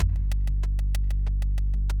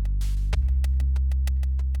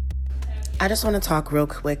I just want to talk real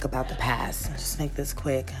quick about the past. Just make this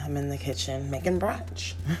quick. I'm in the kitchen making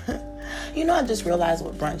brunch. I just realized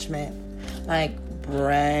what brunch meant. Like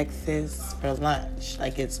breakfast for lunch.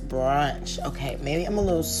 Like it's brunch. Okay, maybe I'm a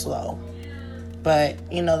little slow. But,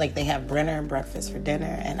 like they have breakfast for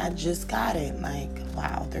dinner. And I just got it. Like,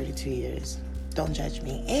 wow, 32 years. Don't judge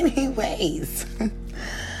me. Anyways.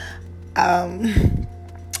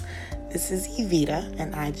 This is Evita,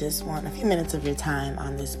 and I just want a few minutes of your time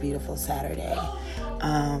on this beautiful Saturday.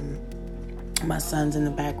 My son's in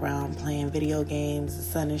the background playing video games, the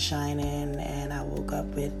sun is shining, and I woke up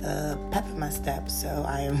with a pep in my step, so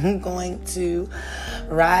I am going to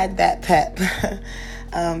ride that pep.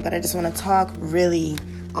 But I just want to talk really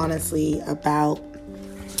honestly about,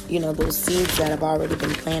 those seeds that have already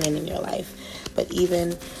been planted in your life. But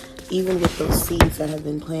even with those seeds that have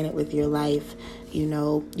been planted with your life, you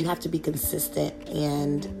have to be consistent.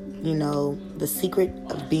 And, the secret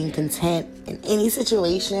of being content in any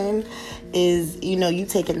situation is, you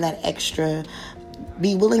taking that extra,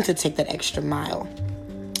 be willing to take that extra mile.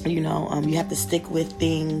 You have to stick with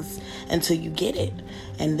things until you get it.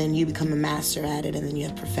 And then you become a master at it, and then you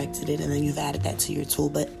have perfected it, and then you've added that to your tool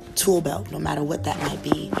belt, no matter what that might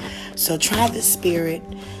be. So try the Spirit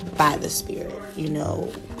by the Spirit.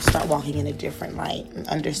 Start walking in a different light and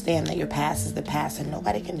understand that your past is the past, and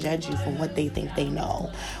nobody can judge you from what they think they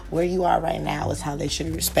know. Where you are right now is how they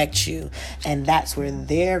should respect you, and that's where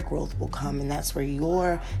their growth will come, and that's where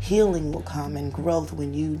your healing will come and growth,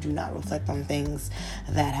 when you do not reflect on things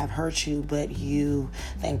that have hurt you, but you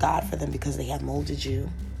thank God for them because they have molded you.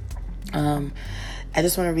 I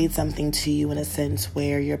just want to read something to you in a sense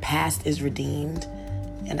where your past is redeemed,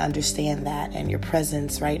 and understand that, and your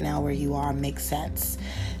presence right now where you are makes sense.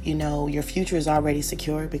 Your future is already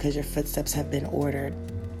secure because your footsteps have been ordered.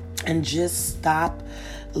 And just stop,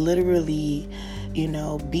 literally,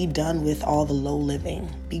 be done with all the low living.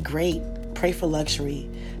 Be great. Pray for luxury.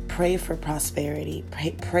 Pray for prosperity.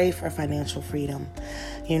 Pray for financial freedom.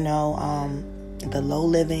 The low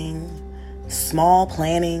living, small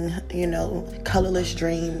planning, colorless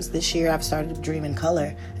dreams. This year I've started to dream in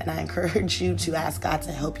color, and I encourage you to ask God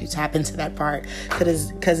to help you tap into that part,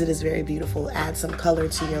 because it is very beautiful. Add some color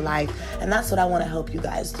to your life, and that's what I want to help you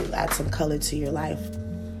guys do. Add some color to your life.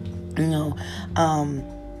 Your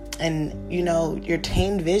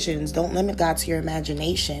tamed visions. Don't limit God to your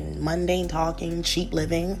imagination. Mundane talking, cheap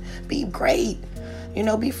living. Be great.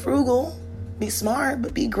 Be frugal. Be smart,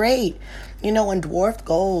 but be great. And dwarfed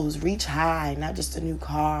goals, reach high, not just a new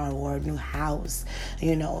car or a new house.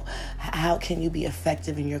 How can you be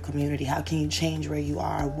effective in your community? How can you change where you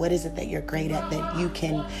are? What is it that you're great at that you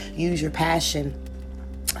can use your passion?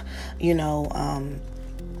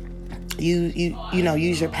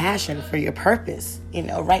 Use your passion for your purpose,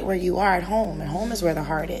 right where you are at home. And home is where the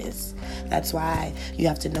heart is. That's why you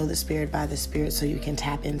have to know the Spirit by the Spirit, so you can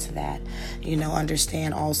tap into that.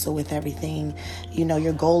 Understand also with everything,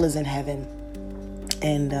 your goal is in heaven.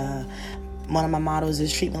 And one of my mottos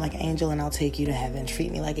is, treat me like an angel and I'll take you to heaven.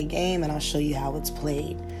 Treat me like a game and I'll show you how it's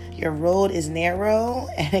played. Your road is narrow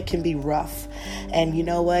and it can be rough. And you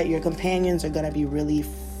know what? Your companions are going to be really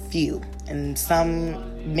few. And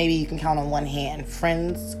some, maybe you can count on one hand.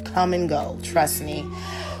 Friends come and go, trust me.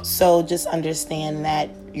 So just understand that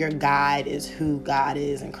your guide is who God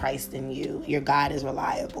is and Christ in you. Your God is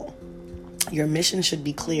reliable. Your mission should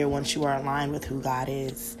be clear once you are aligned with who God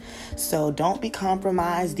is. So don't be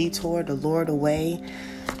compromised, detoured, or lured away.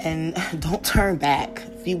 And don't turn back.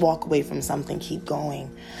 If you walk away from something, keep going.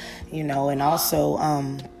 And also,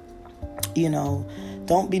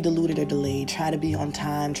 don't be deluded or delayed. Try to be on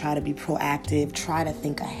time. Try to be proactive. Try to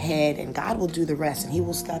think ahead. And God will do the rest. And He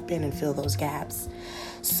will step in and fill those gaps.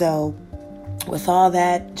 So with all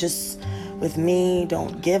that, just with me,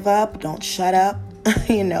 don't give up. Don't shut up.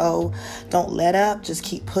 Don't let up. Just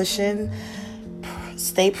keep pushing.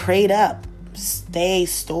 Stay prayed up. Stay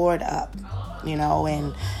stored up.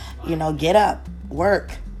 And, get up.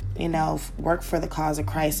 Work. Work for the cause of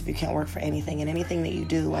Christ if you can't work for anything. And anything that you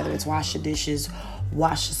do, whether it's wash the dishes,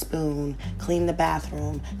 wash the spoon, clean the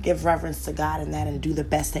bathroom, give reverence to God in that, and do the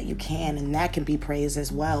best that you can. And that can be praise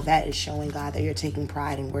as well. That is showing God that you're taking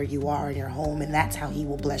pride in where you are in your home. And that's how He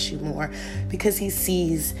will bless you more, because He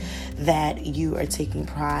sees that you are taking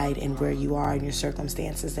pride in where you are in your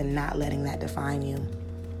circumstances and not letting that define you.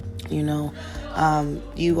 You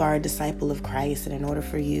are a disciple of Christ, and in order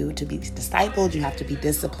for you to be discipled, you have to be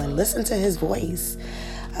disciplined. Listen to His voice.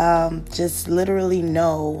 Just literally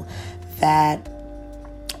know that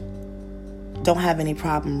don't have any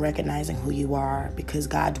problem recognizing who you are, because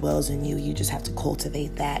God dwells in you. You just have to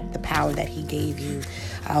cultivate that, the power that he gave you.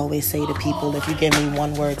 I always say to people, if you give me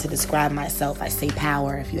one word to describe myself, I say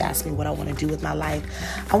power. If you ask me what I want to do with my life,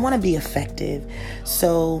 I want to be effective.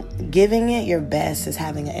 So giving it your best is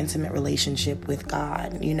having an intimate relationship with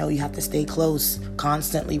God. You have to stay close,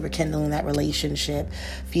 constantly rekindling that relationship,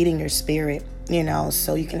 feeding your spirit,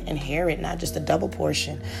 so you can inherit not just a double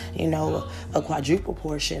portion, a quadruple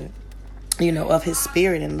portion, of his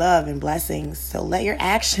spirit and love and blessings. So let your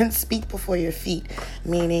actions speak before your feet,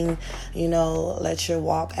 meaning, let your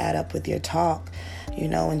walk add up with your talk,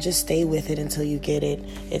 and just stay with it until you get it.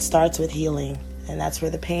 It starts with healing, and that's where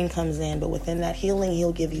the pain comes in. But within that healing,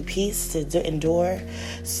 he'll give you peace to endure.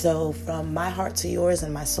 So from my heart to yours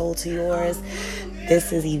and my soul to yours,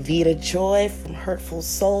 this is Evita Joy from Hurtful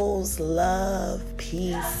Souls. Love,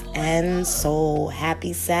 peace, and soul.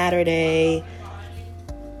 Happy Saturday.